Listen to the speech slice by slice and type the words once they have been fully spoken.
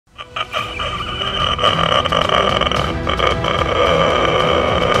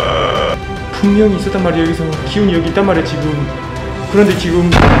분명히 있었단 말이야. 여기서 기운이 여기 있단 말이야 지금. 그런데 지금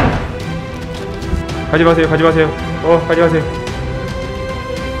가지 마세요. 가지 마세요. 가지 마세요.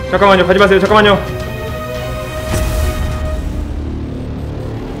 잠깐만요. 가지 마세요. 잠깐만요.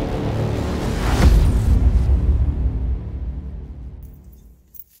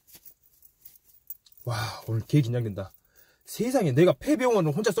 와, 오늘 개 긴장된다. 세상에, 내가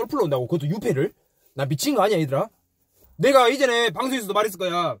폐병원을 혼자 썰풀러 온다고? 그것도 유폐를? 나 미친 거 아니야 얘들아? 내가 이전에 방송에서도 말했을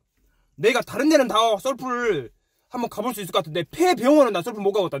거야. 내가 다른 데는 다 썰풀 한번 가볼 수 있을 것 같은데 폐병원은 나 썰풀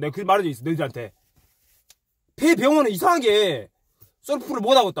못 가겠다. 내가 그 말해져 있어 너희들한테. 폐병원은 이상하게 썰풀을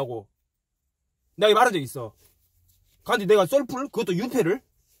못 하겠다고 내가 말해져 있어. 근데 내가 썰풀? 그것도 유폐를?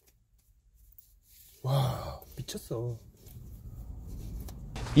 와, 미쳤어.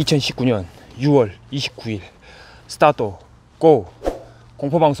 2019년 6월 29일 스타트 고!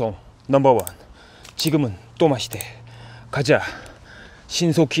 공포방송 넘버원. 지금은 또 마시대. 가자.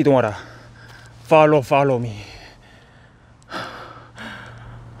 신속히 이동하라. Follow me.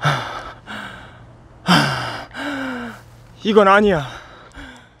 이건 아니야.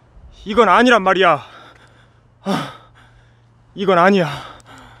 이건 아니란 말이야. 이건 아니야.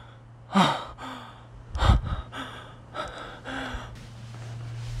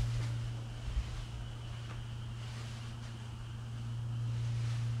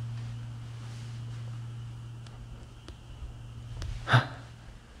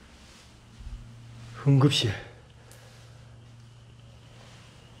 응급실.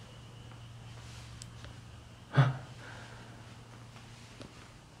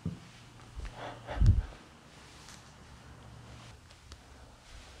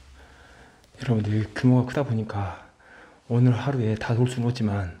 여러분들, 규모가 크다 보니까 오늘 하루에 다 돌 수는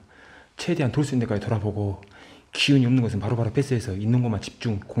없지만 최대한 돌 수 있는 데까지 돌아보고 기운이 없는 것은 바로바로 패스해서 있는 것만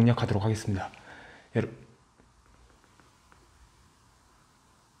집중 공략하도록 하겠습니다.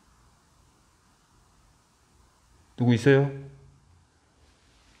 누구 있어요?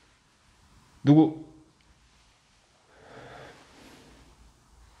 누구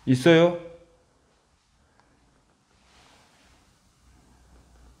있어요?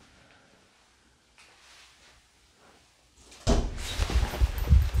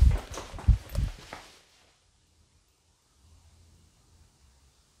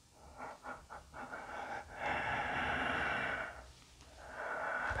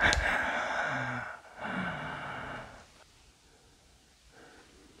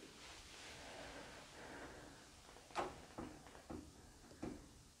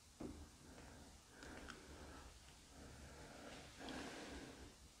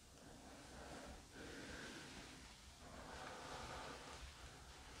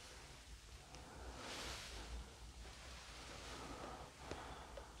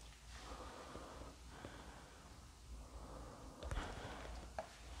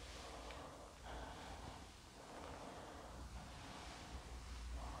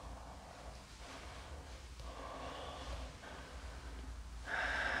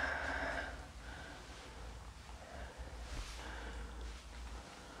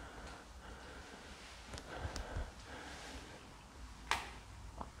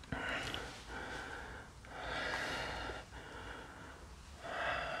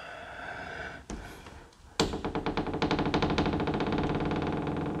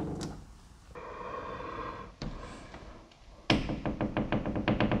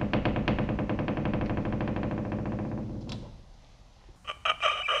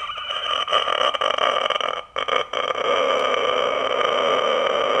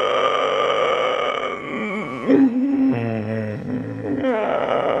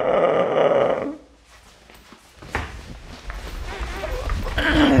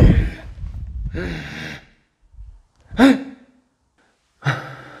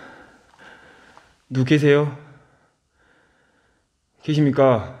 누구 계세요?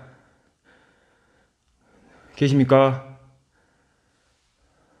 계십니까? 계십니까?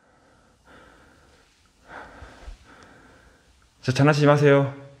 자, 장난치지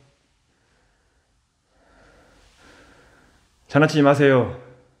마세요. 장난치지 마세요.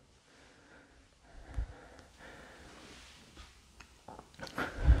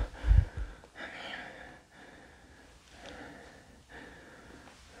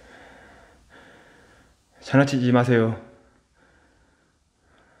 장난치지 마세요.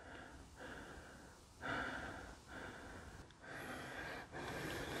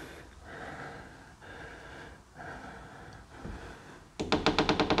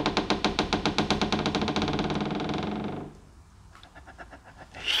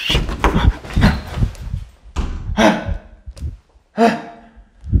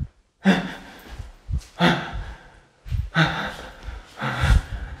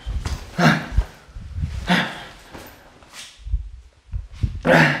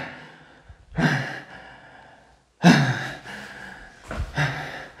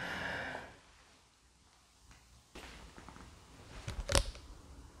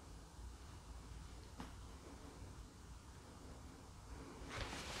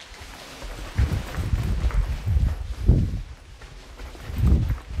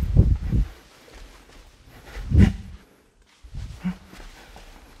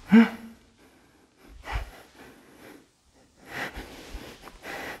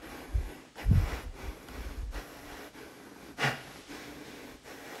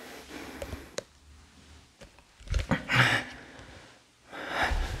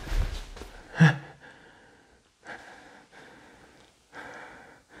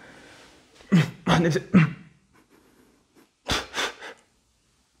 냄새.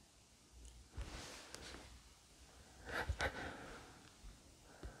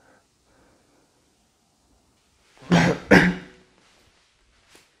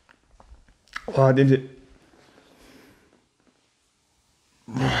 와, 냄새.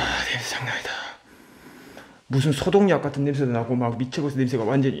 와, 냄새 장난 아니다. 무슨 소독약 같은 냄새도 나고 막 미쳐버려서 냄새가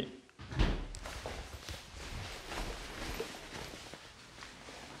완전히.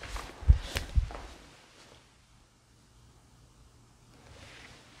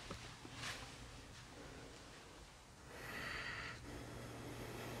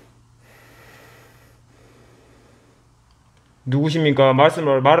 누구십니까?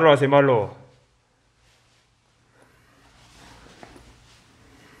 말을 하세요, 말로.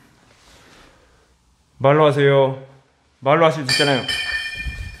 말로 하세요. 말로 하실 수 있잖아요.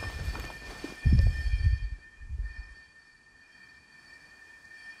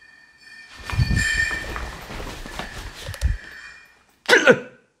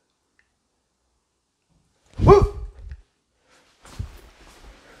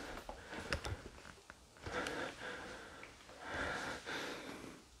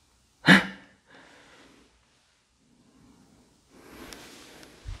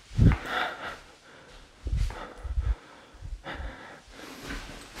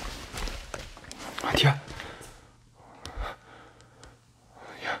 어디야?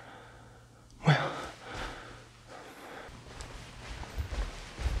 야, 뭐야?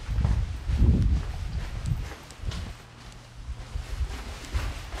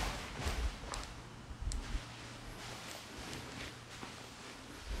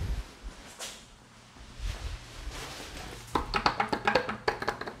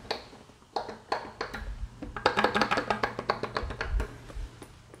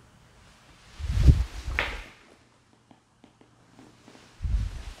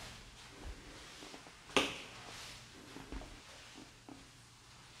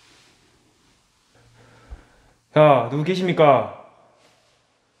 자, 누구 계십니까?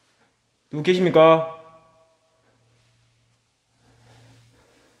 누구 계십니까?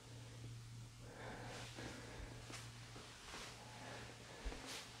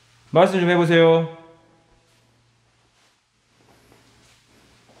 말씀 좀 해보세요.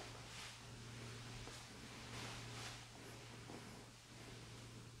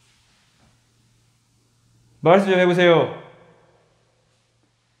 말씀 좀 해보세요.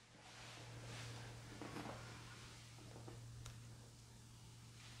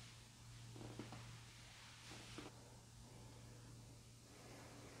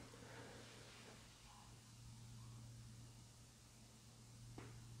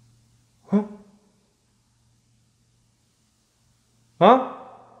 어? 어?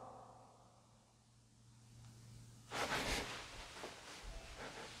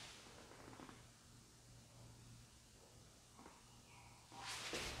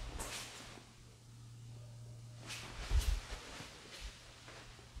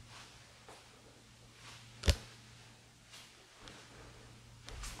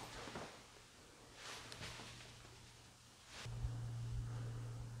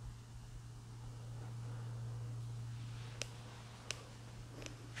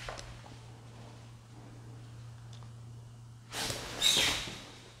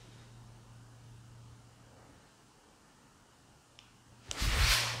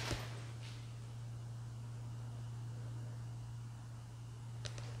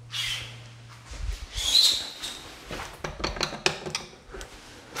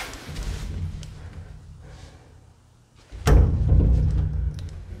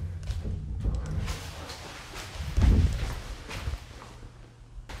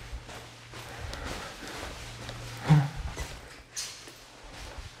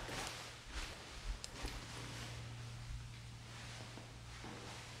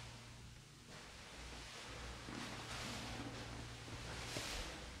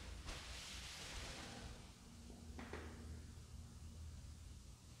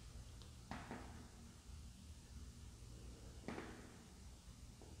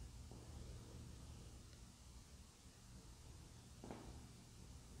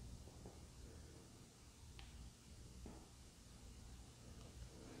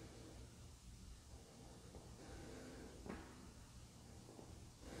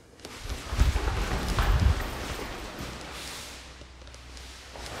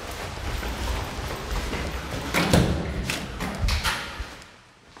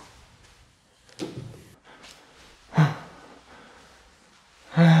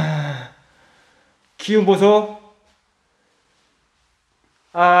 기운 보소.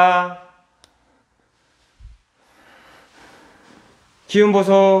 기운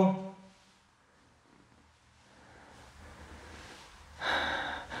보소.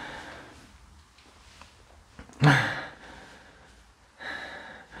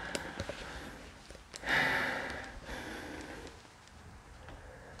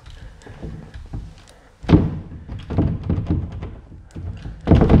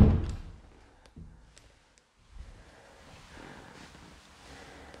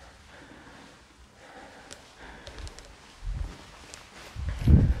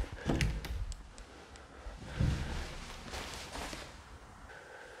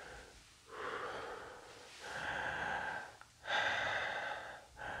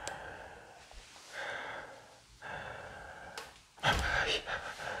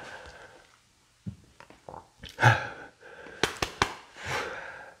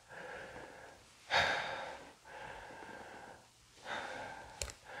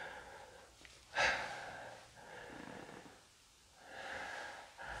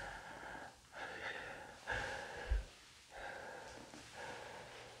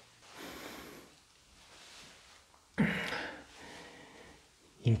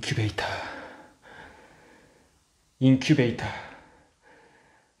 인큐베이터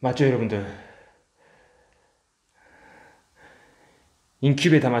맞죠 여러분들?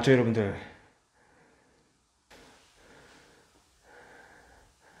 인큐베이터 맞죠 여러분들?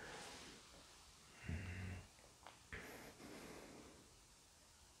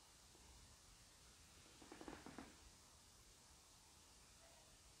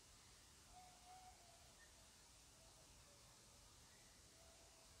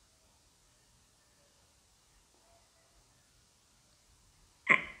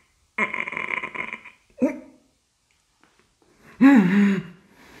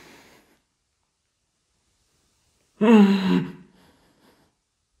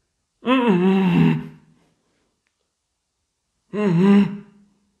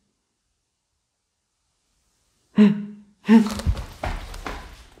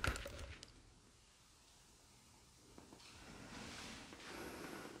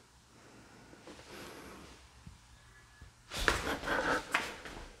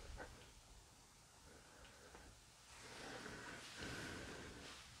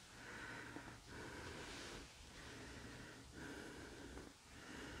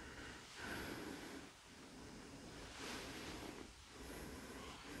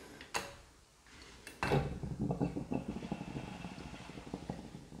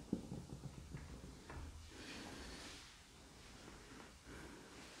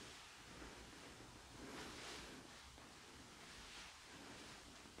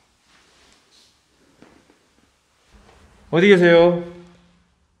 어디 계세요?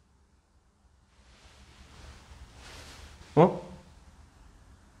 어?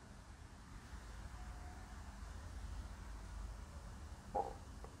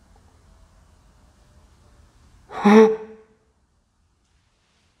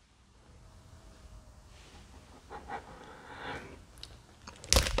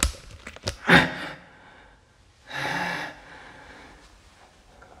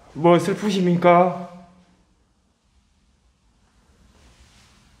 뭐 슬프십니까?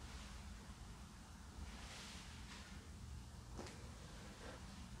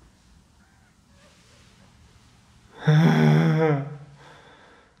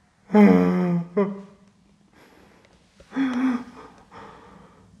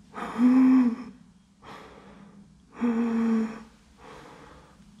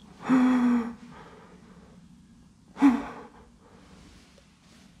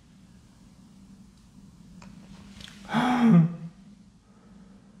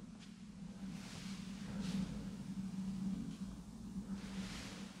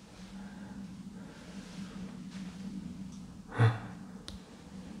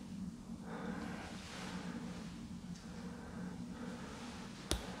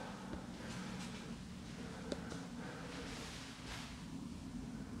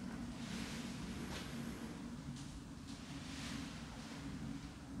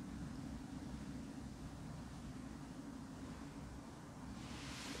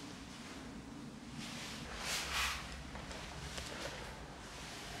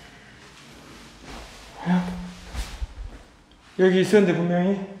 여기 있었는데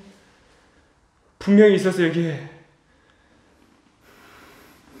분명히 있었어. 여기에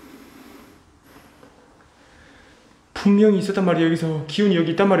분명히 있었단 말이야. 여기서 기운이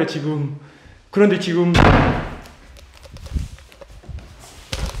여기 있단 말이야 지금. 그런데 지금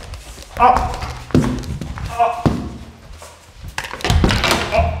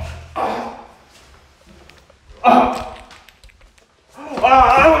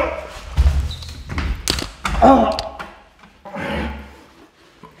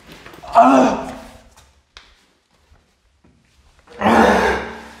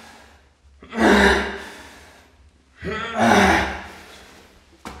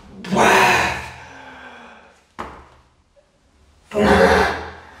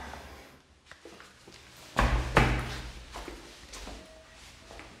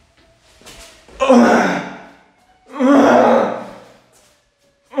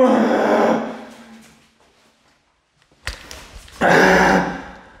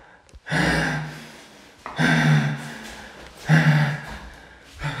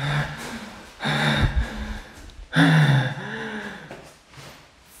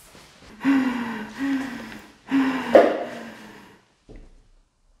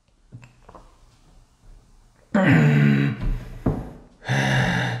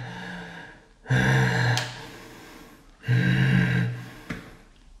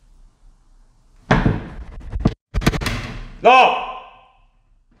나!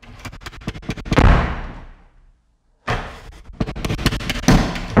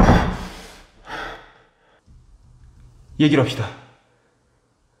 얘기를 합시다.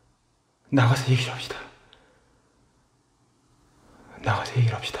 나가서 얘기를 합시다. 나가서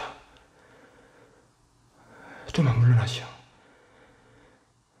얘기를 합시다. 좀만 물러나시오.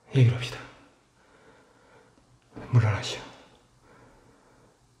 얘기를 합시다. 물러나시오.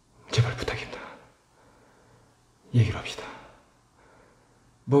 제발 부탁입니다. 얘기를 합시다.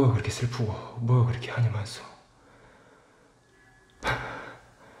 뭐가 그렇게 슬프고 뭐가 그렇게 한이 많소.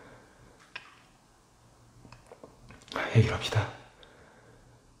 얘기를 합시다.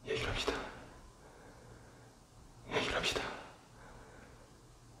 얘기를 합시다. 얘기를 합시다.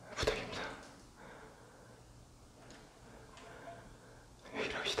 부탁입니다.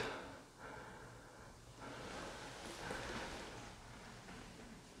 얘기를 합시다.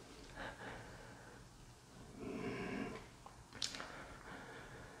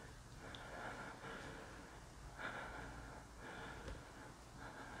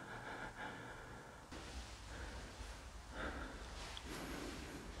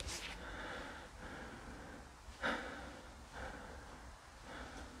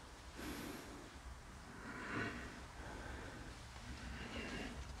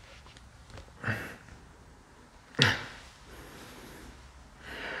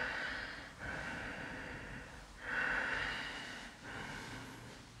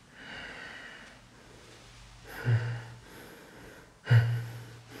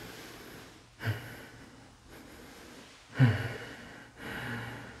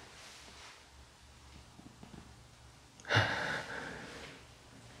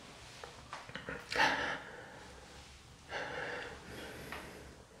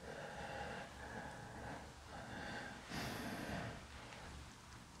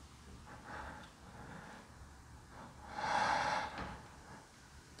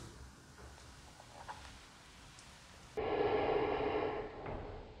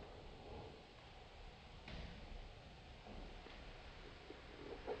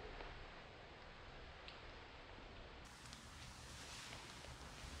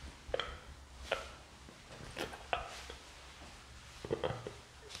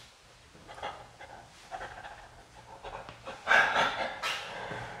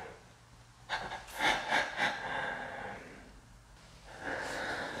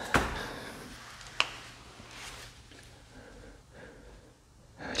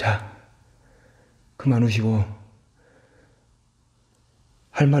 자, 그만 우시고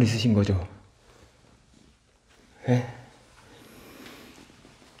할 말 있으신 거죠? 예?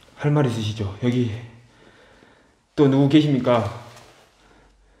 할 말 있으시죠? 여기 또 누구 계십니까?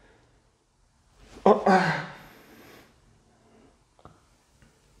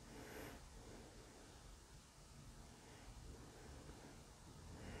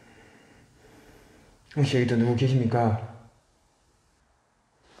 혹시 여기 또 누구 계십니까?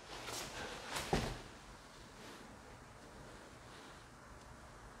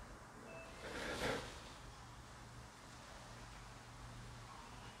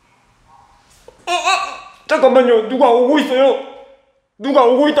 잠깐만요. 누가 오고 있어요. 누가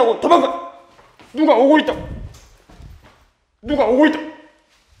오고 있다고. 도망가. 누가 오고 있다. 누가 오고 있다.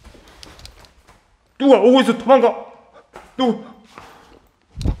 누가 오고 있어. 도망가. 누구?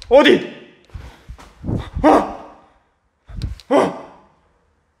 어디?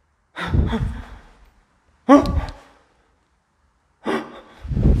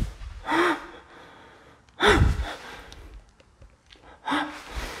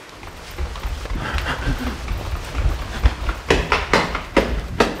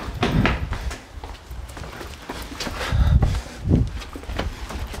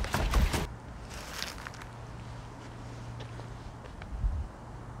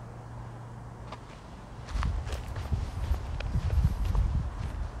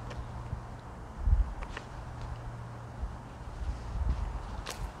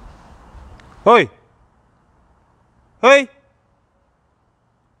 어이! 어이!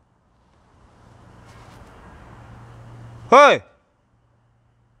 어이!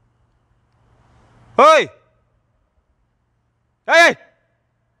 어이! 에이!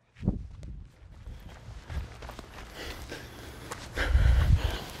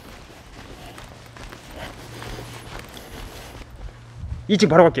 2층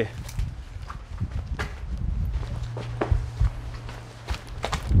바로 갈게.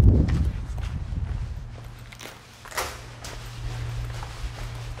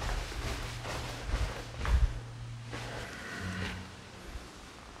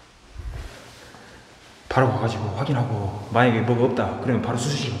 바로 가가지고 확인하고 만약에 뭐가 없다 그러면 바로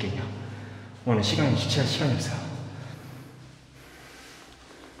수술실 갈게. 그냥 오늘 시간이 지체할 시간이 없어.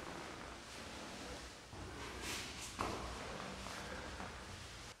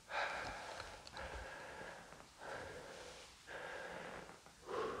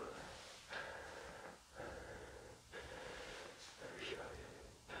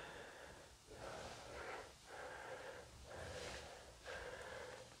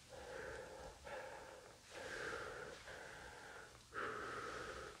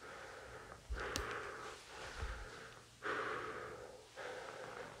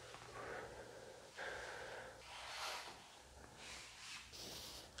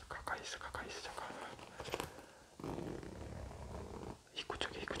 가까이 있어. 잠깐만. 입구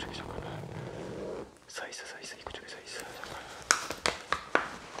쪽에 잠깐만. 서 있어. 입구 쪽에 서 있어. 잠깐만.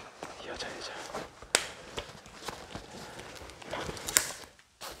 여자.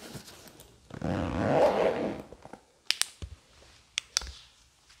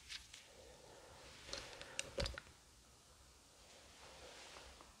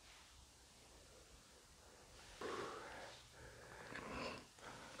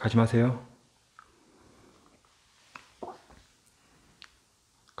 가지 마세요.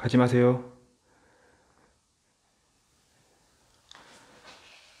 가지 마세요.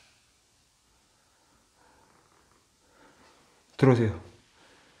 들어오세요.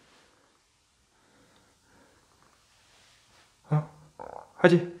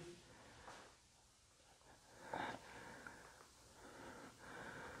 하지.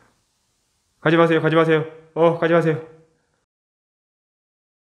 가지 마세요. 가지 마세요. 가지 마세요.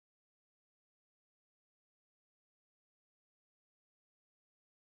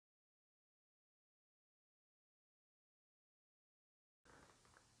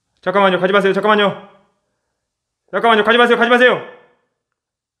 잠깐만요. 가지 마세요. 잠깐만요. 가지 마세요. 가지 마세요.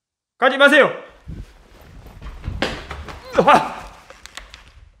 가지 마세요.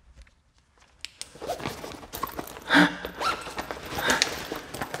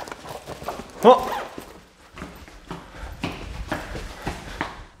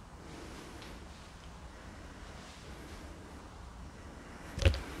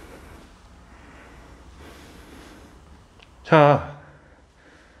 자,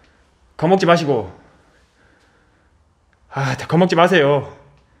 겁먹지 마시고. 겁먹지 마세요.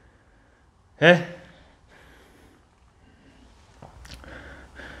 예?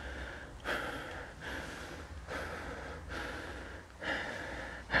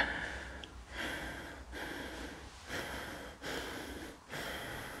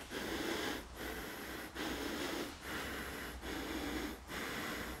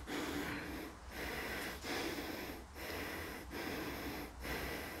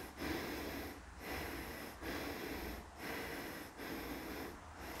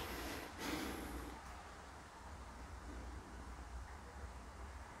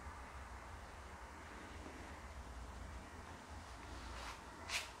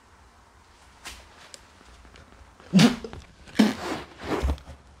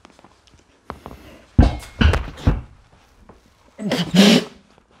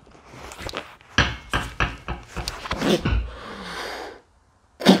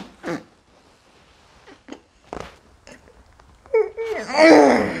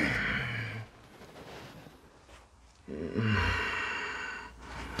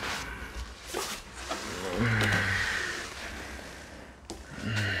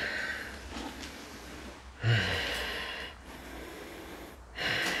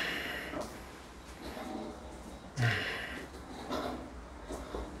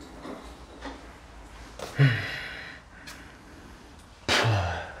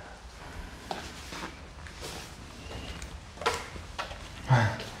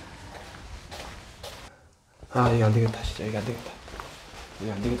 이거 안 되겠다. 진짜 이거 안 되겠다.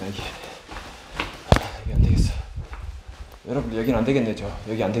 이거 안 되겠다. 이게 안 되겠어. 여러분들 여기는 안 되겠네. 저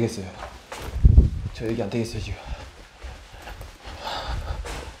여기 안 되겠어요. 저 여기 안 되겠어요 지금.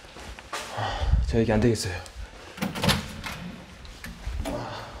 저 여기 안 되겠어요.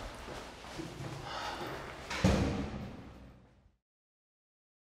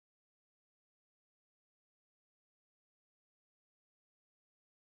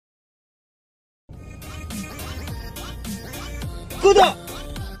 구독!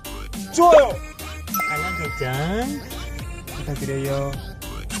 좋아요! 알람 설정 부탁드려요.